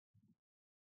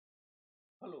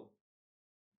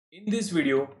In this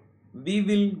video, we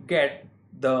will get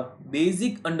the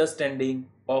basic understanding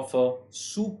of a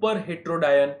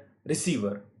superheterodyne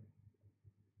receiver.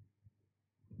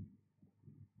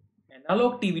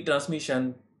 Analog TV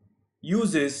transmission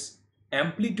uses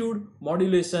amplitude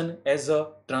modulation as a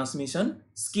transmission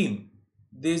scheme.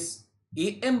 This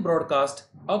AM broadcast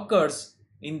occurs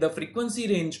in the frequency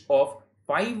range of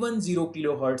 510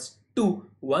 kHz to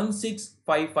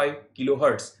 1655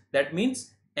 kHz. That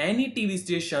means any TV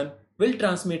station will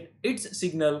transmit its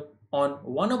signal on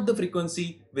one of the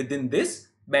frequency within this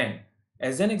band.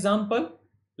 As an example,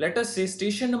 let us say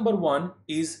station number 1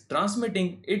 is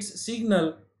transmitting its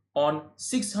signal on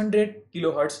 600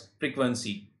 kHz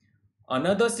frequency.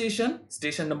 Another station,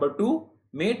 station number 2,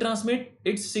 may transmit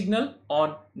its signal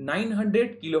on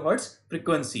 900 kHz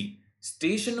frequency.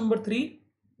 Station number 3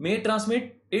 may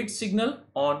transmit its signal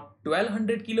on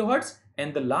 1200 kHz,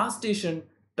 and the last station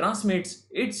transmits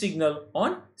its signal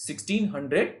on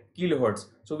 1600 kHz.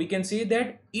 So we can say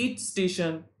that each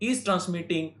station is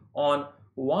transmitting on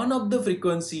one of the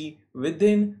frequency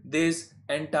within this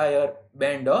entire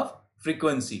band of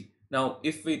frequency. Now,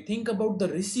 if we think about the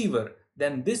receiver,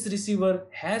 then this receiver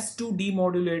has to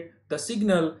demodulate the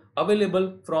signal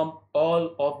available from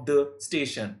all of the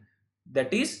station.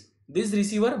 That is, this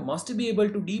receiver must be able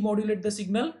to demodulate the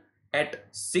signal at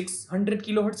 600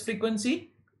 kHz frequency.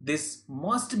 This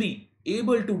must be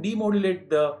able to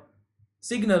demodulate the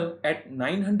signal at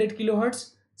 900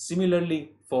 kHz.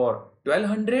 Similarly for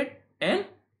 1200 and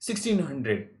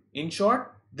 1600. In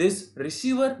short, this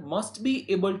receiver must be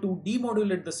able to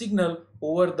demodulate the signal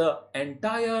over the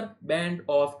entire band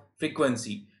of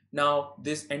frequency. Now,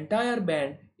 this entire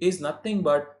band is nothing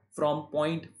but from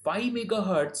 0.5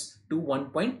 megahertz to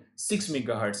 1.6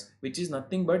 megahertz, which is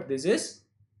nothing but this is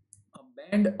a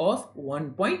band of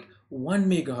 1.1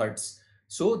 megahertz.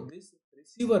 So this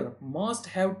receiver must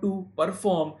have to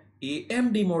perform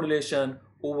AM demodulation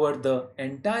over the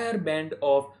entire band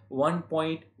of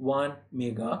 1.1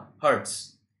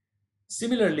 megahertz.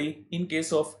 Similarly, in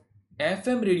case of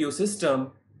FM radio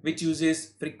system, which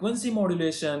uses frequency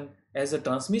modulation as a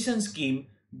transmission scheme,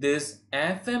 this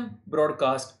FM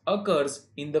broadcast occurs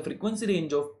in the frequency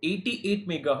range of 88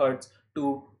 megahertz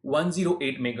to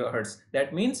 108 megahertz.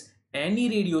 That means any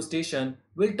radio station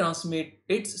will transmit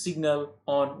its signal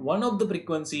on one of the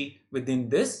frequency within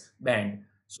this band.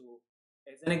 So,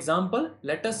 as an example,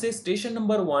 let us say station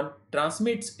number 1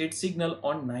 transmits its signal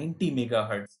on 90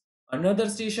 megahertz. Another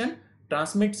station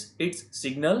transmits its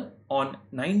signal on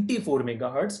 94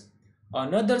 megahertz.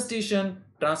 Another station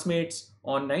transmits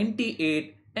on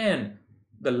 98, and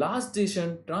the last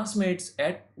station transmits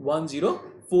at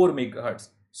 104 megahertz.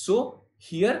 So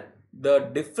here the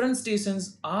different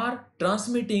stations are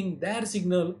transmitting their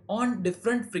signal on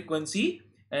different frequency,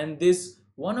 and this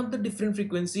one of the different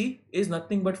frequency is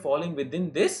nothing but falling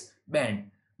within this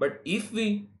band. But if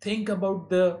we think about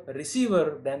the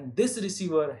receiver, then this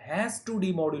receiver has to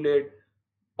demodulate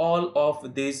all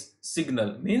of this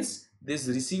signal. Means this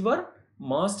receiver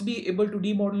must be able to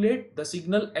demodulate the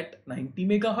signal at 90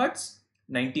 megahertz,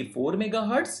 94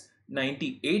 megahertz,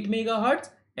 98 megahertz,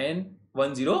 and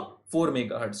 104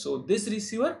 megahertz. So this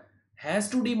receiver has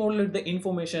to demodulate the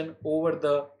information over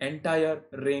the entire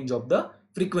range of the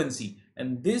frequency,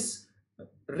 and this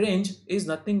range is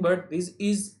nothing but this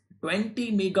is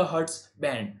 20 megahertz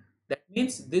band. That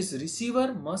means this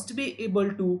receiver must be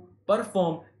able to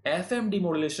perform FM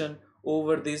demodulation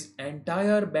over this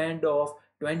entire band of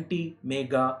 20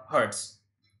 megahertz.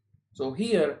 So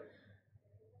here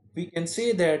we can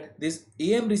say that this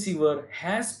AM receiver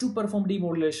has to perform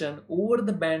demodulation over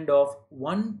the band of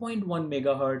 1.1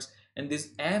 megahertz, and this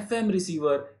FM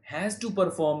receiver has to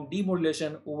perform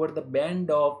demodulation over the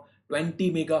band of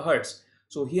 20 megahertz.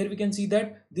 So here we can see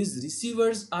that these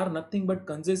receivers are nothing but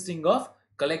consisting of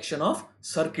collection of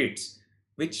circuits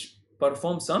which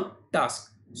perform some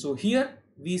task. So here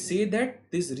we say that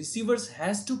this receivers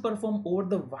has to perform over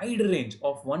the wide range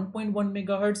of 1.1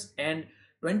 megahertz and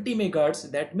 20 megahertz.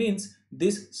 That means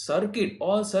this circuit,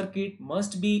 all circuit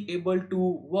must be able to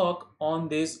work on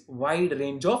this wide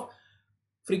range of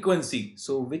frequency.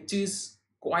 So which is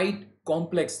quite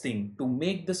complex thing to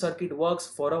make the circuit works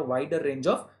for a wider range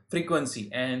of frequency,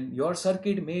 and your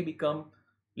circuit may become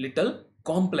little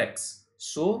complex.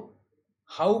 So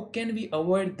how can we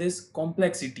avoid this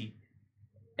complexity?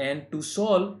 And to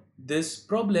solve this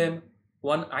problem,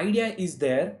 one idea is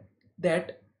there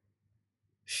that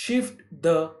shift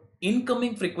the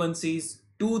incoming frequencies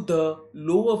to the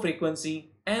lower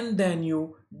frequency and then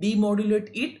you demodulate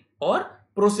it or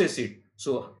process it.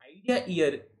 So idea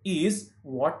here is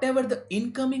whatever the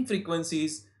incoming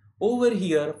frequencies over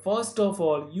here, first of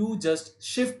all, you just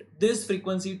shift this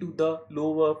frequency to the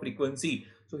lower frequency.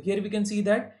 So here we can see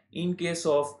that in case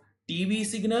of TV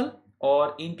signal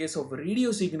or in case of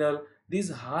radio signal,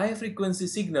 this high frequency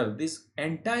signal, this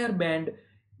entire band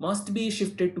must be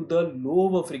shifted to the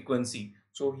lower frequency.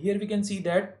 So here we can see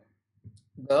that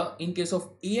in case of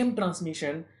AM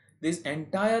transmission, this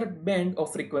entire band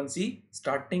of frequency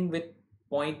starting with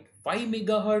 0.5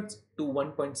 megahertz to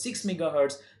 1.6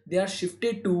 megahertz, they are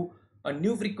shifted to a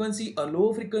new frequency, a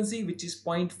low frequency, which is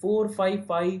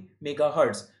 0.455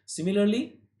 megahertz.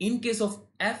 Similarly, in case of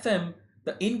FM,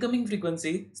 the incoming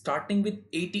frequency starting with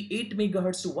 88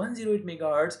 megahertz to 108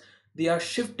 megahertz, they are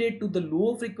shifted to the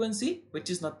low frequency, which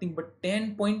is nothing but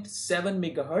 10.7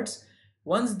 megahertz.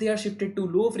 Once they are shifted to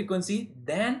low frequency,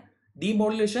 then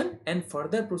demodulation and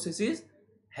further processes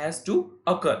has to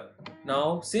occur.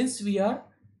 Now, since we are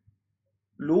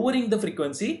lowering the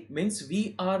frequency, means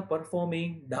we are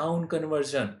performing down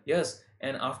conversion. Yes,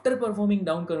 and after performing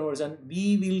down conversion,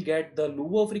 we will get the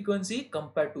lower frequency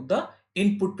compared to the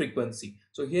input frequency.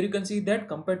 So here you can see that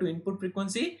compared to input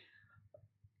frequency,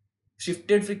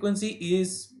 shifted frequency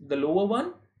is the lower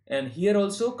one, and here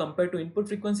also compared to input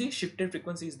frequency, shifted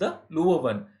frequency is the lower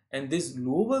one, and this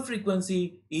lower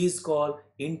frequency is called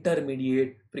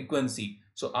intermediate frequency.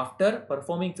 So after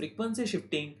performing frequency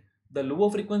shifting, the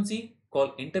lower frequency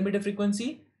called intermediate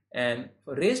frequency, and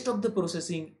rest of the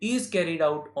processing is carried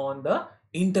out on the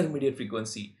intermediate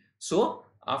frequency. So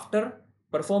after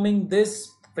performing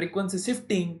this frequency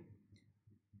shifting,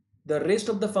 the rest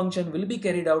of the function will be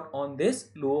carried out on this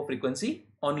lower frequency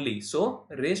only. So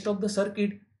rest of the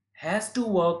circuit has to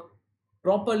work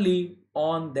properly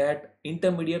on that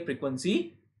intermediate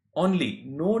frequency only.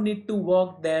 No need to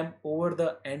work them over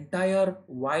the entire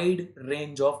wide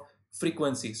range of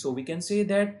frequency. So we can say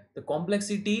that the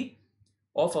complexity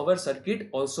of our circuit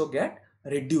also get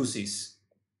reduces.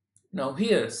 Now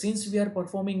here, since we are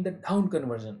performing the down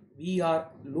conversion, we are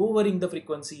lowering the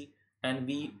frequency, and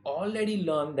we already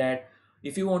learned that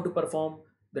if you want to perform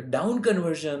the down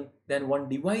conversion, then one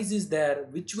device is there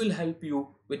which will help you,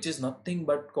 which is nothing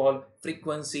but called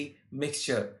frequency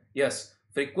mixture. Yes,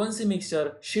 frequency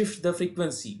mixture shifts the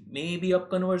frequency, maybe up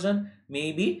conversion,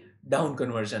 maybe down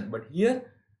conversion, but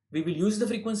here we will use the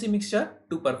frequency mixture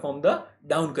to perform the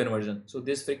down conversion. So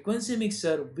this frequency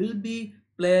mixture will be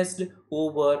placed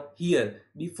over here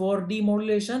before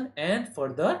demodulation and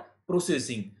further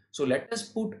processing. So let us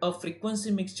put a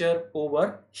frequency mixture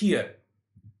over here.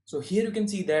 So here you can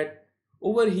see that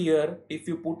over here, if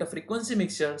you put a frequency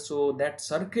mixture, so that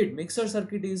circuit, mixer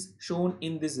circuit is shown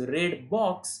in this red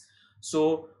box.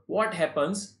 So what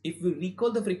happens if we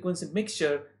recall the frequency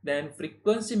mixture, then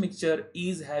frequency mixture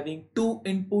is having two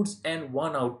inputs and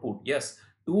one output. Yes,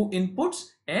 two inputs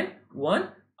and one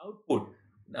output.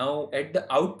 Now at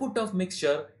the output of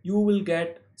mixture, you will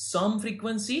get some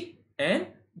frequency and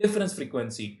difference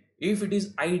frequency. If it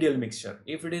is ideal mixture,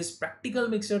 if it is practical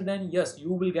mixture, then yes,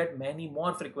 you will get many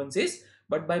more frequencies,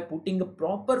 but by putting a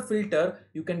proper filter,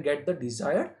 you can get the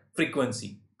desired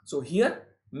frequency. So here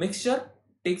mixture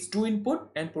takes two input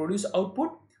and produce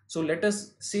output. So let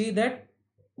us say that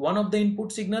one of the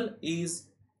input signal is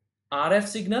RF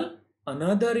signal,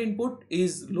 another input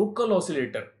is local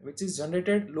oscillator, which is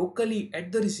generated locally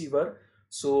at the receiver.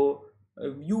 So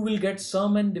you will get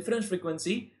sum and difference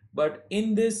frequency, but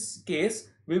in this case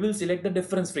we will select the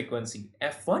difference frequency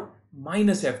F1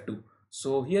 minus F2.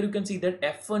 So here you can see that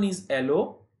F1 is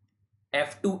LO,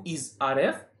 F2 is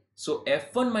RF. So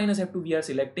F1 minus F2 we are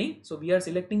selecting. So we are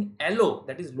selecting LO,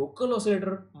 that is local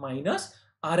oscillator, minus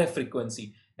RF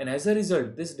frequency. And as a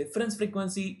result, this difference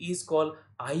frequency is called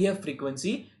IF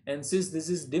frequency. And since this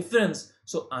is difference,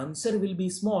 so answer will be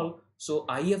small. So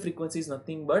IF frequency is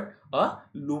nothing but a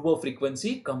lower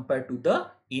frequency compared to the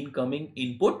incoming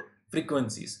input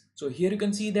frequencies. So here you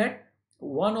can see that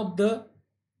one of the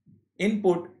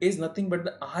input is nothing but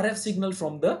the RF signal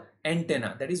from the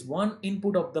antenna, that is one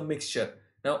input of the mixture.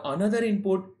 Now another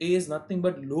input is nothing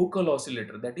but local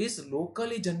oscillator, that is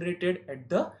locally generated at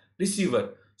the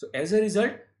receiver. So as a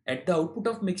result, at the output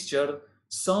of mixture,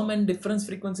 sum and difference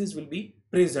frequencies will be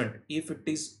present if it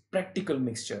is practical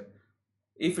mixture.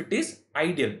 If it is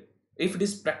ideal, if it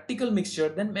is practical mixture,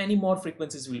 then many more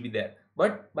frequencies will be there.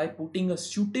 But by putting a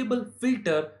suitable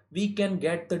filter, we can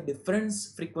get the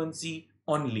difference frequency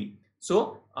only.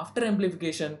 So after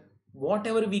amplification,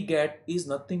 whatever we get is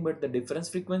nothing but the difference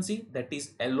frequency, that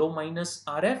is LO minus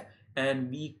RF,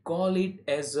 and we call it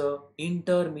as a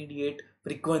intermediate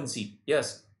frequency.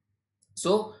 Yes.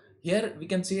 So here we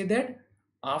can say that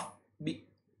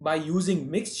by using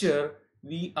mixture,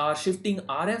 we are shifting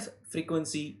RF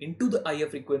frequency into the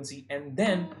IF frequency, and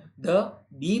then the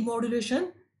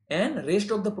demodulation and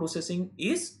rest of the processing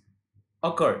is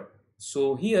occurred.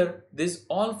 So here these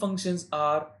all functions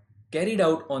are carried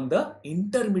out on the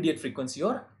intermediate frequency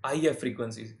or IF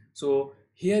frequencies. So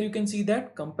here you can see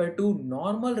that compared to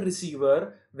normal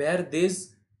receiver where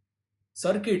this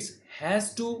circuits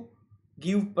has to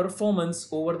give performance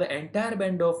over the entire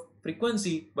band of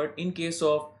frequency, but in case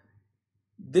of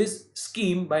this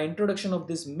scheme, by introduction of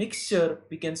this mixture,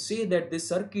 we can say that this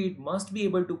circuit must be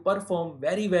able to perform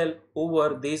very well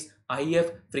over this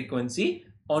IF frequency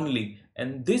only.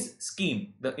 And this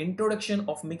scheme, the introduction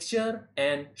of mixture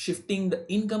and shifting the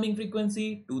incoming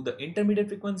frequency to the intermediate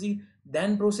frequency,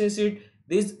 then process it,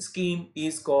 this scheme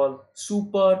is called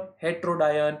super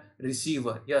heterodyne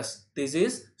receiver. Yes, this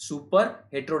is super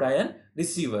heterodyne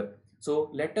receiver.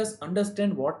 So let us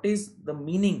understand what is the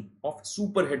meaning of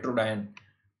super heterodyne.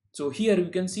 So here you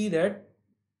can see that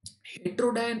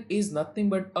heterodyne is nothing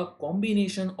but a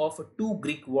combination of two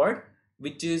Greek words,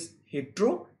 which is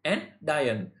hetero and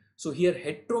dyne. So here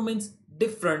hetero means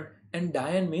different and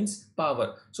dyne means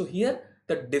power. So here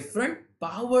the different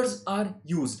powers are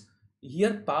used.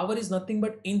 Here power is nothing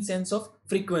but in sense of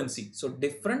frequency. So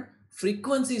different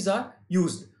frequencies are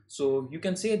used. So you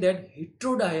can say that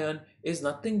heterodyne is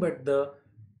nothing but the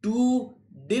two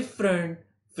different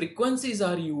frequencies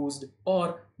are used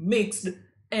or mixed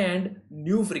and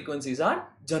new frequencies are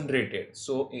generated.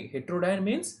 So a heterodyne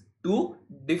means two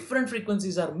different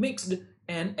frequencies are mixed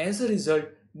and as a result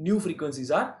new frequencies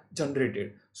are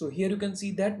generated. So here you can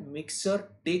see that mixture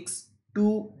takes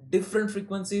two different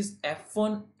frequencies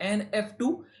f1 and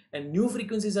f2 and new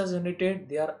frequencies are generated.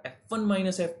 They are f1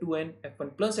 minus f2 and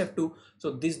f1 plus f2.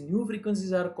 So these new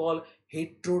frequencies are called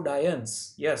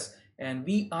heterodynes. Yes, and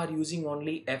we are using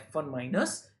only f1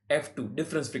 minus f2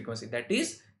 difference frequency, that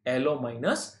is LO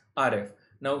minus RF.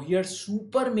 Now here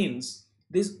super means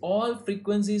these all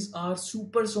frequencies are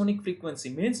supersonic frequency,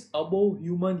 means above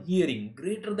human hearing,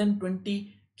 greater than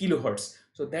 20 kilohertz.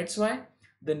 So that's why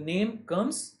the name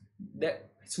comes the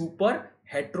super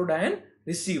heterodyne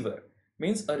receiver,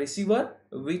 means a receiver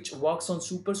which works on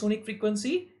supersonic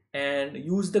frequency and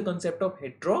use the concept of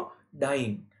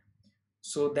heterodyne.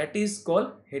 So that is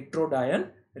called heterodyne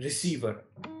receiver.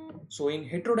 So in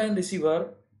heterodyne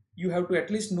receiver, you have to at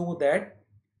least know that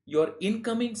your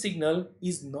incoming signal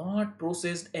is not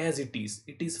processed as it is.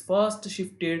 It is first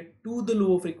shifted to the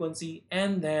lower frequency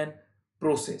and then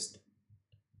processed.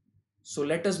 So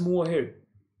let us move ahead.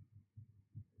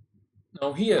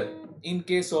 Now here, in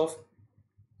case of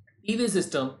TV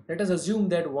system, let us assume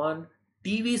that one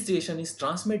TV station is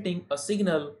transmitting a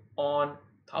signal on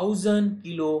 1000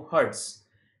 kilohertz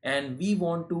and we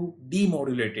want to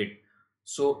demodulate it.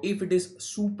 So if it is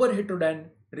super heterodyne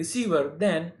receiver,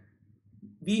 then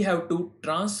we have to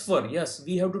transfer, yes,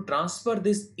 we have to transfer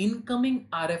this incoming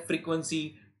RF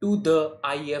frequency to the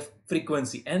IF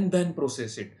frequency and then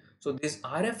process it. So this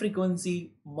RF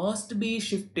frequency must be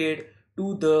shifted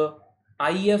to the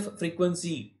IF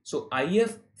frequency. So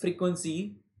IF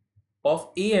frequency of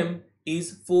AM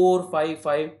is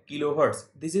 455 kilohertz.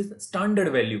 This is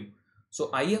standard value.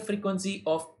 So IF frequency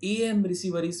of AM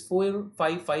receiver is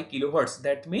 455 kilohertz.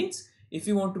 That means if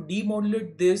you want to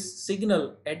demodulate this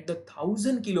signal at the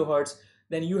 1000 kilohertz,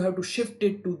 then you have to shift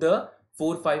it to the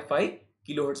 455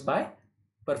 kilohertz by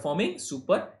performing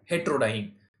super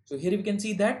heterodyne. So here we can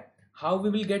see that how we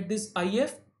will get this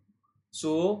IF.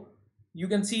 So you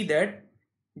can see that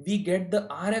we get the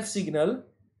RF signal,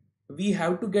 we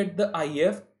have to get the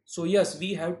IF. So yes,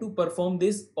 we have to perform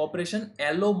this operation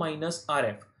LO minus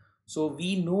RF. So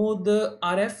we know the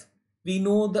RF, we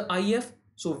know the IF.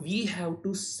 So we have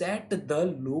to set the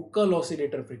local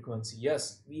oscillator frequency.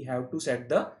 Yes, we have to set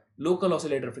the local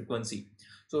oscillator frequency.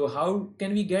 So how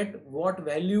can we get what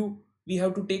value we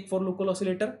have to take for local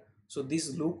oscillator? So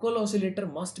this local oscillator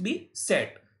must be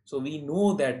set. So we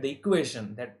know that the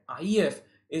equation that IF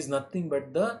is nothing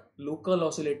but the local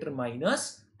oscillator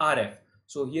minus RF.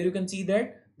 So here you can see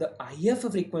that the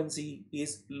IF frequency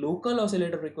is local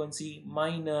oscillator frequency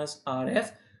minus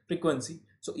RF frequency.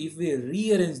 So if we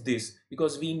rearrange this,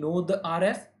 because we know the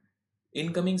RF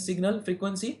incoming signal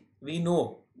frequency, we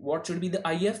know what should be the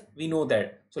IF, we know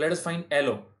that. So let us find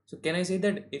LO. So can I say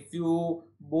that if you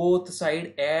both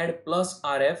side add plus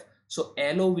RF, so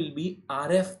LO will be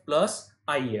RF plus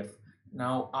IF.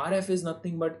 Now RF is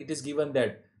nothing but it is given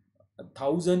that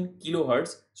 1000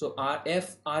 kilohertz. So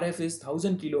RF is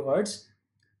 1000 kilohertz.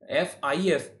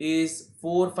 FIF is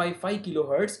 455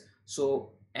 kilohertz.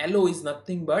 So LO is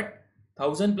nothing but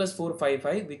 1000 plus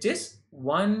 455, which is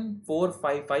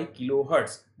 1455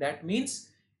 kilohertz. That means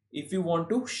if you want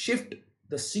to shift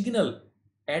the signal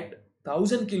at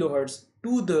 1000 kilohertz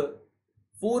to the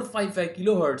 455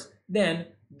 kilohertz, then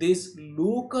this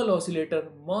local oscillator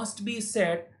must be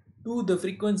set to the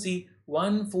frequency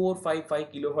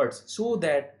 1455 kilohertz, so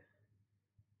that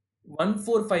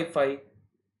 1455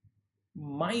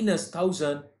 minus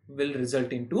 1000 will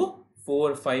result into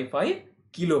 455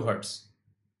 kilohertz.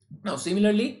 Now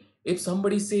similarly, if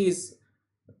somebody says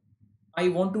I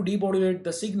want to demodulate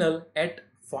the signal at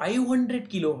 500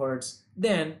 kilohertz,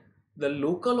 then the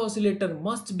local oscillator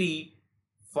must be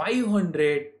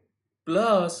 500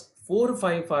 plus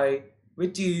 455,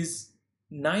 which is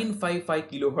 955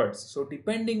 kilohertz. So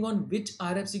depending on which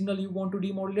RF signal you want to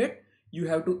demodulate, you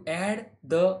have to add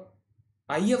the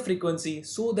IF frequency,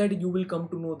 so that you will come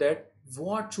to know that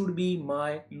what should be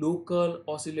my local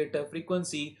oscillator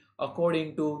frequency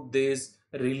according to this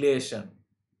relation.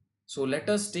 So let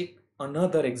us take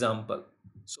another example.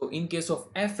 So in case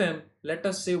of FM, let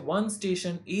us say one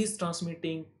station is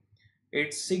transmitting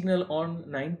its signal on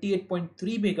 98.3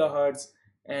 megahertz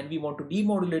and we want to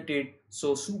demodulate it.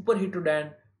 So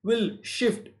Superhetrodyne will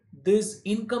shift this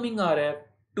incoming RF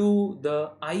to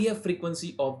the IF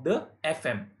frequency of the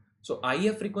FM. So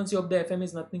IF frequency of the FM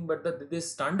is nothing but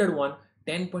this standard one,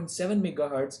 10.7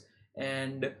 megahertz,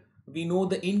 and we know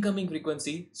the incoming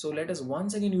frequency. So let us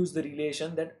once again use the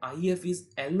relation that IF is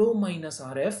LO minus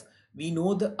RF. We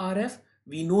know the RF,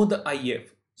 we know the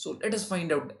IF. So let us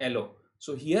find out LO.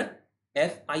 So here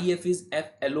FIF is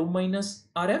FLO minus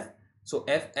RF. So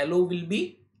FLO will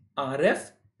be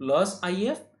RF plus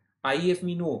IF. IF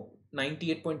we know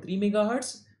 98.3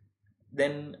 megahertz.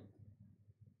 Then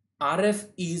RF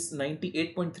is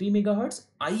 98.3 megahertz.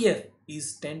 IF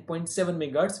is 10.7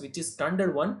 megahertz, which is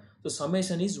standard one. So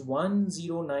summation is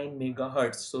 109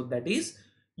 megahertz. So that is,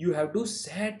 you have to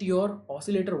set your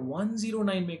oscillator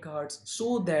 109 megahertz,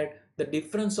 so that the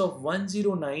difference of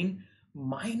 109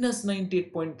 minus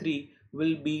 98.3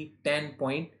 will be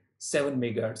 10.7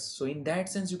 megahertz. So in that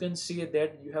sense, you can say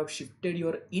that you have shifted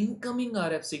your incoming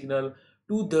RF signal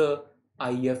to the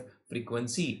IF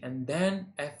frequency, and then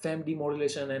FM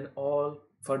demodulation and all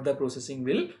further processing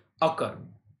will occur.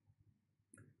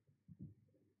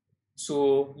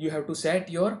 So you have to set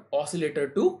your oscillator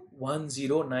to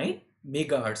 109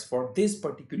 megahertz for this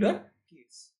particular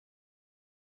case.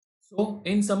 So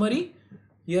in summary,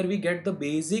 here we get the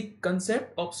basic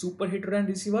concept of superheterodyne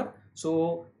receiver.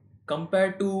 So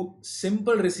compared to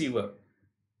simple receiver,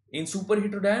 in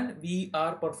superheterodyne we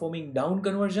are performing down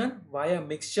conversion via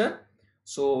mixture.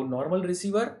 So normal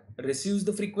receiver receives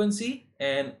the frequency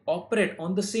and operate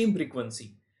on the same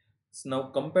frequency. So now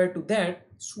compared to that,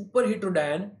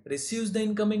 superheterodyne receives the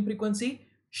incoming frequency,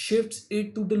 shifts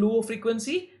it to the lower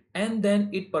frequency, and then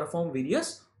it performs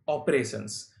various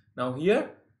operations. Now here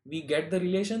we get the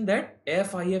relation that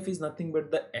FIF is nothing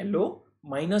but the LO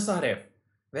minus RF,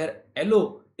 where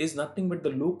LO is nothing but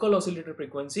the local oscillator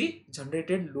frequency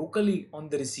generated locally on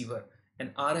the receiver,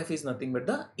 and RF is nothing but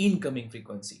the incoming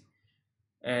frequency.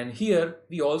 And here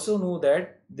we also know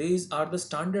that these are the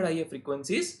standard IF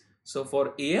frequencies. So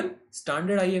for AM,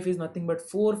 standard IF is nothing but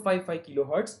 455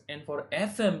 kilohertz, and for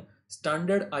FM,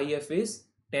 standard IF is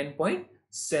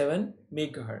 10.7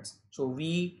 megahertz. So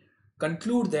we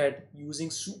conclude that using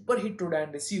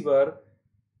superheterodyne receiver,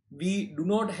 we do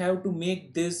not have to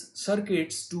make these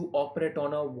circuits to operate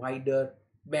on a wider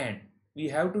band. We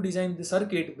have to design the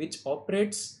circuit which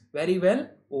operates very well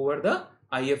over the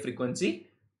IF frequency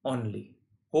only.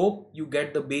 Hope you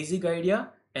get the basic idea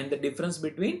and the difference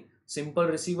between simple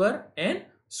receiver and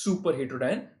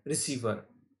superheterodyne receiver.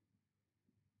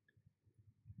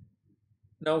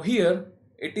 Now here,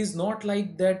 it is not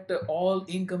like that all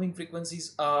incoming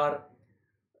frequencies are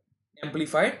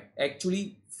amplified.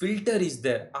 Actually, filter is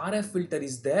there, RF filter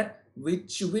is there,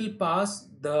 which will pass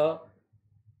the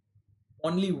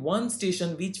only one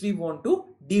station which we want to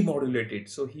demodulate it.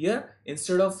 So here,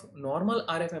 instead of normal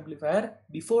RF amplifier,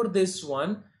 before this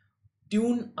one,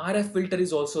 tune RF filter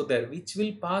is also there, which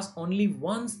will pass only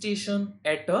one station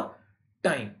at a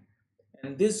time,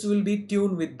 and this will be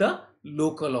tuned with the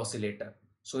local oscillator.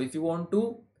 So if you want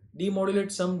to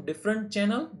demodulate some different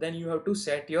channel, then you have to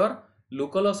set your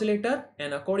local oscillator,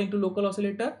 and according to local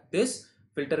oscillator, this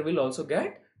filter will also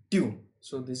get tuned.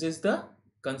 So this is the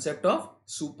concept of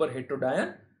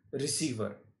superheterodyne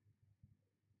receiver.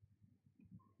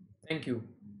 Thank you.